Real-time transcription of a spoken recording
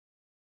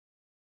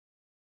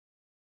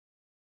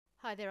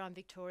Hi there, I'm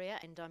Victoria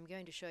and I'm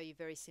going to show you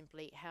very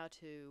simply how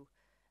to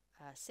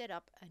set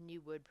up a new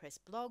WordPress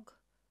blog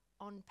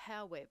on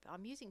Powweb.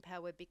 I'm using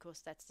Powweb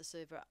because that's the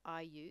server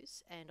I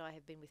use, and I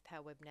have been with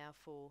Powweb now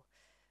for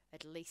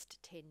at least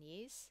 10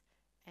 years,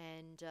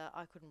 and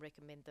I couldn't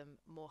recommend them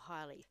more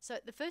highly. So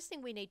the first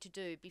thing we need to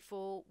do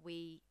before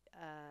we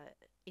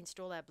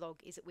install our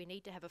blog is that we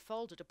need to have a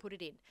folder to put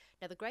it in.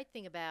 Now the great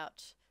thing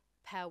about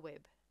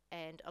Powweb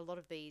and a lot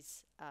of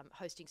these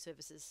hosting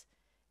services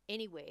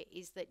anywhere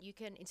is that you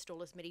can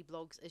install as many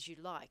blogs as you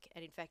like,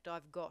 and in fact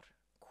I've got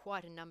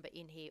quite a number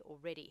in here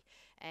already,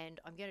 and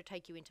I'm going to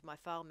take you into my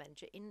file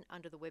manager.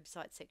 Under the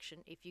website section,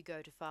 if you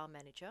go to file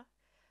manager,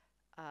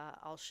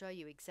 I'll show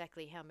you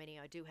exactly how many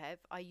I do have.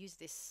 I use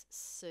this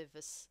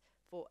service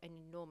for an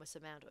enormous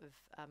amount of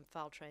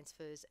file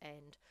transfers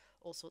and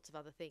all sorts of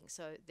other things,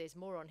 so there's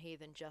more on here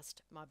than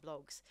just my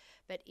blogs.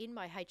 But in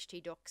my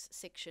htdocs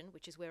section,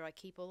 which is where I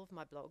keep all of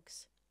my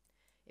blogs,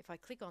 if I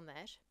click on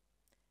that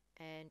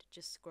and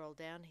just scroll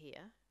down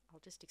here, I'll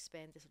just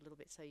expand this a little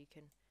bit so you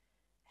can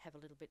have a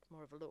little bit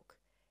more of a look.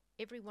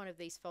 Every one of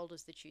these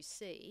folders that you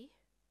see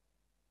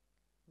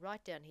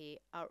right down here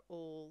are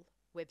all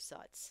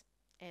websites,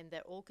 and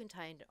they're all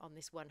contained on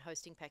this one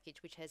hosting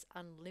package which has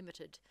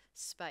unlimited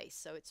space,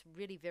 so it's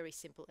really very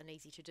simple and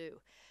easy to do.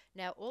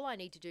 Now all I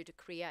need to do to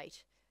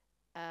create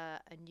a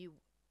new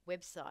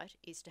website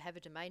is to have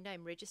a domain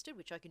name registered,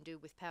 which I can do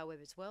with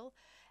Powweb as well,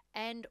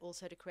 and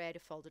also to create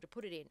a folder to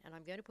put it in, and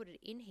I'm going to put it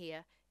in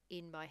here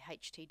in my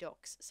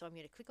htdocs. So I'm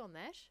going to click on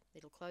that,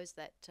 it'll close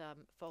that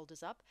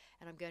folders up,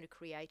 and I'm going to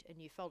create a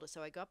new folder.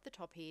 So I go up the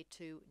top here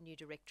to new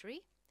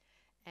directory,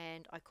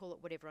 and I call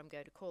it whatever I'm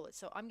going to call it.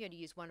 So I'm going to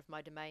use one of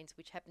my domains,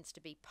 which happens to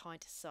be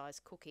pint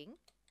size cooking.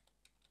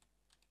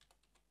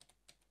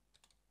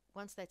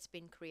 Once that's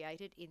been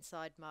created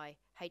inside my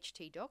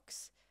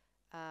htdocs,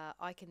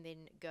 I can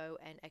then go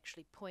and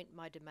actually point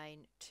my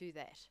domain to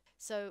that.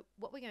 So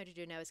what we're going to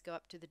do now is go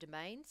up to the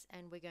domains,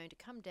 and we're going to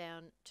come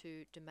down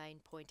to domain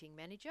pointing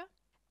manager,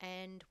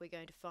 and we're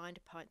going to find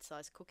pint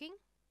size cooking,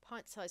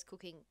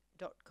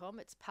 pintsizecooking.com.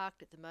 It's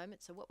parked at the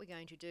moment, so what we're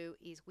going to do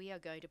is we are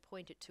going to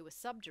point it to a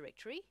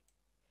subdirectory,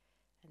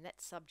 and that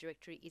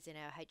subdirectory is in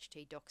our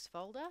htdocs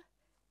folder,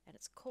 and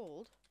it's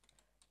called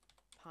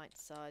pint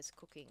size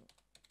cooking,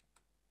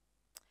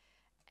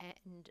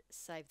 and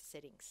save the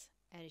settings.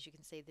 And as you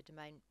can see, the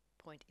domain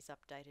point is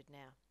updated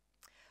now.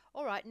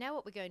 Alright, now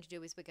what we're going to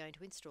do is we're going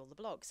to install the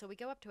blog. So we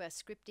go up to our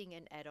scripting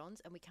and add-ons,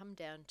 and we come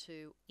down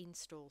to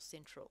Install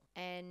Central.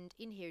 And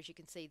in here, as you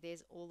can see,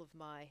 there's all of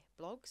my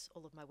blogs,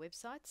 all of my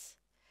websites.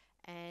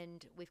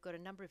 And we've got a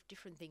number of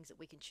different things that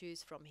we can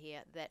choose from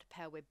here that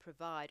Powweb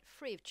provide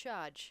free of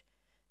charge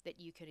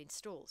that you can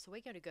install. So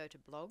we're going to go to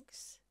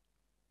blogs.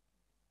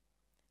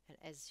 And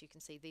as you can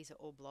see, these are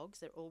all blogs.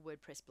 They're all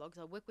WordPress blogs.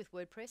 I work with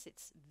WordPress.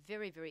 It's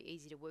very, very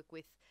easy to work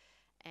with,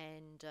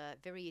 and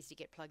very easy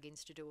to get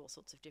plugins to do all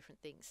sorts of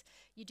different things.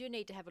 You do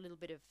need to have a little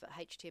bit of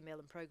HTML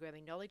and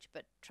programming knowledge,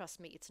 but trust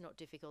me, it's not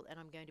difficult, and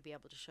I'm going to be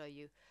able to show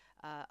you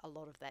a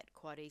lot of that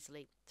quite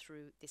easily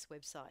through this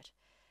website.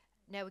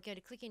 Now we're going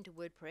to click into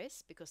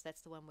WordPress because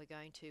that's the one we're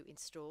going to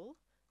install.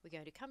 We're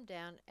going to come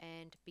down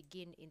and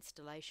begin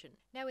installation.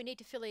 Now we need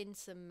to fill in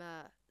some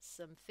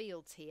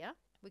fields here.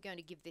 We're going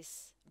to give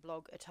this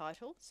blog a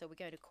title, so we're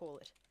going to call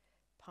it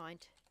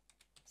Pint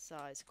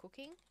Size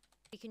Cooking.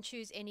 You can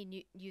choose any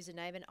new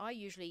username, and I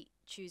usually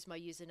choose my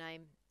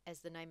username as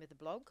the name of the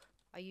blog.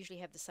 I usually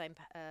have the same,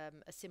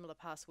 a similar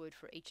password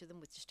for each of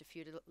them with just a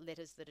few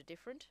letters that are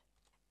different.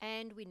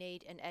 And we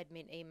need an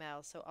admin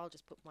email, so I'll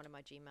just put one of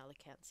my Gmail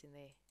accounts in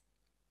there.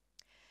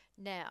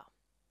 Now,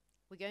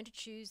 we're going to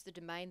choose the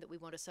domain that we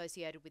want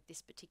associated with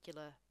this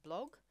particular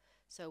blog.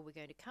 So we're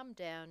going to come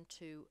down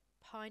to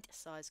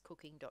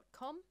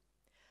pintsizecooking.com.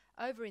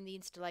 Over in the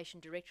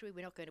installation directory,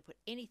 we're not going to put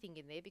anything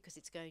in there because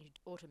it's going to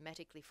do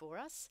automatically for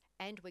us,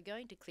 and we're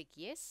going to click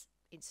yes,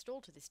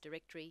 install to this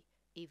directory,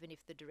 even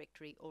if the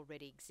directory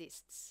already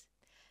exists.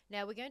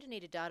 Now we're going to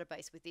need a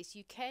database with this.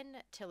 You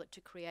can tell it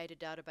to create a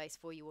database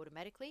for you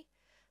automatically.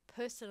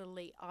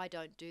 Personally, I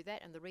don't do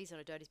that, and the reason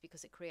I don't is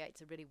because it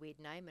creates a really weird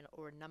name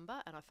or a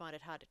number, and I find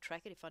it hard to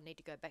track it if I need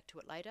to go back to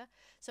it later.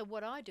 So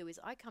what I do is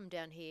I come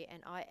down here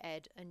and I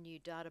add a new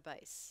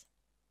database,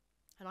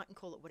 and I can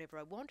call it whatever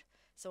I want.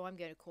 So I'm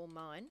going to call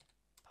mine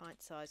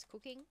Pint Size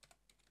Cooking.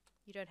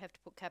 You don't have to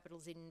put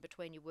capitals in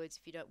between your words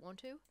if you don't want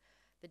to.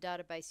 The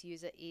database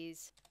user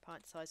is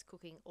Pint Size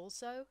Cooking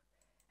also,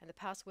 and the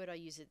password I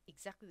use is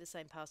exactly the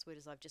same password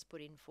as I've just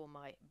put in for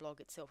my blog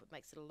itself. It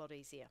makes it a lot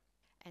easier.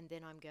 And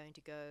then I'm going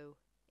to go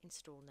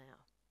install now,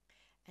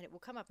 and it will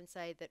come up and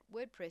say that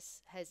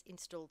WordPress has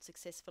installed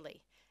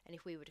successfully. And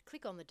if we were to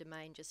click on the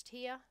domain just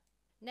here,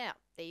 now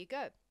there you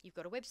go, you've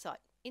got a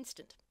website.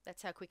 Instant.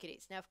 That's how quick it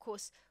is. Now of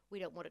course we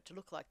don't want it to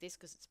look like this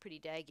because it's pretty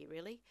daggy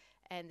really,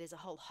 and there's a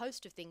whole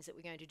host of things that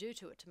we're going to do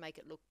to it to make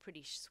it look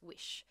pretty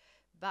swish.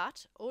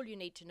 But all you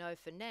need to know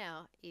for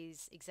now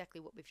is exactly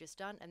what we've just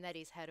done, and that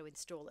is how to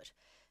install it.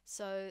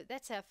 So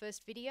that's our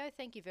first video.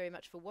 Thank you very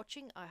much for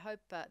watching. I hope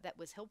that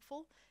was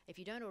helpful. If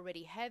you don't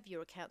already have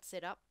your account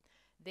set up,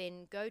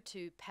 then go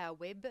to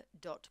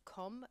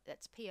powweb.com,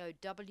 that's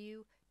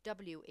powweb.com,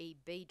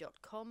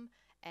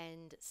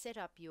 and set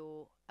up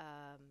your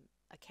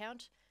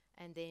account,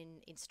 and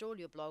then install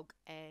your blog,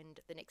 and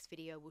the next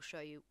video will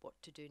show you what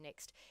to do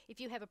next. If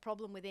you have a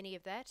problem with any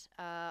of that,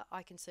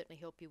 I can certainly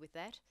help you with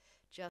that.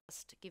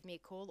 Just give me a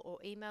call or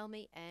email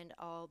me, and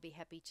I'll be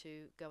happy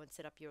to go and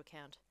set up your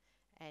account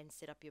and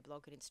set up your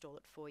blog and install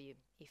it for you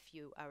if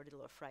you are a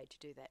little afraid to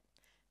do that.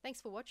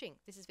 Thanks for watching.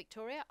 This is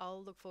Victoria.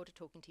 I'll look forward to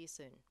talking to you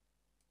soon.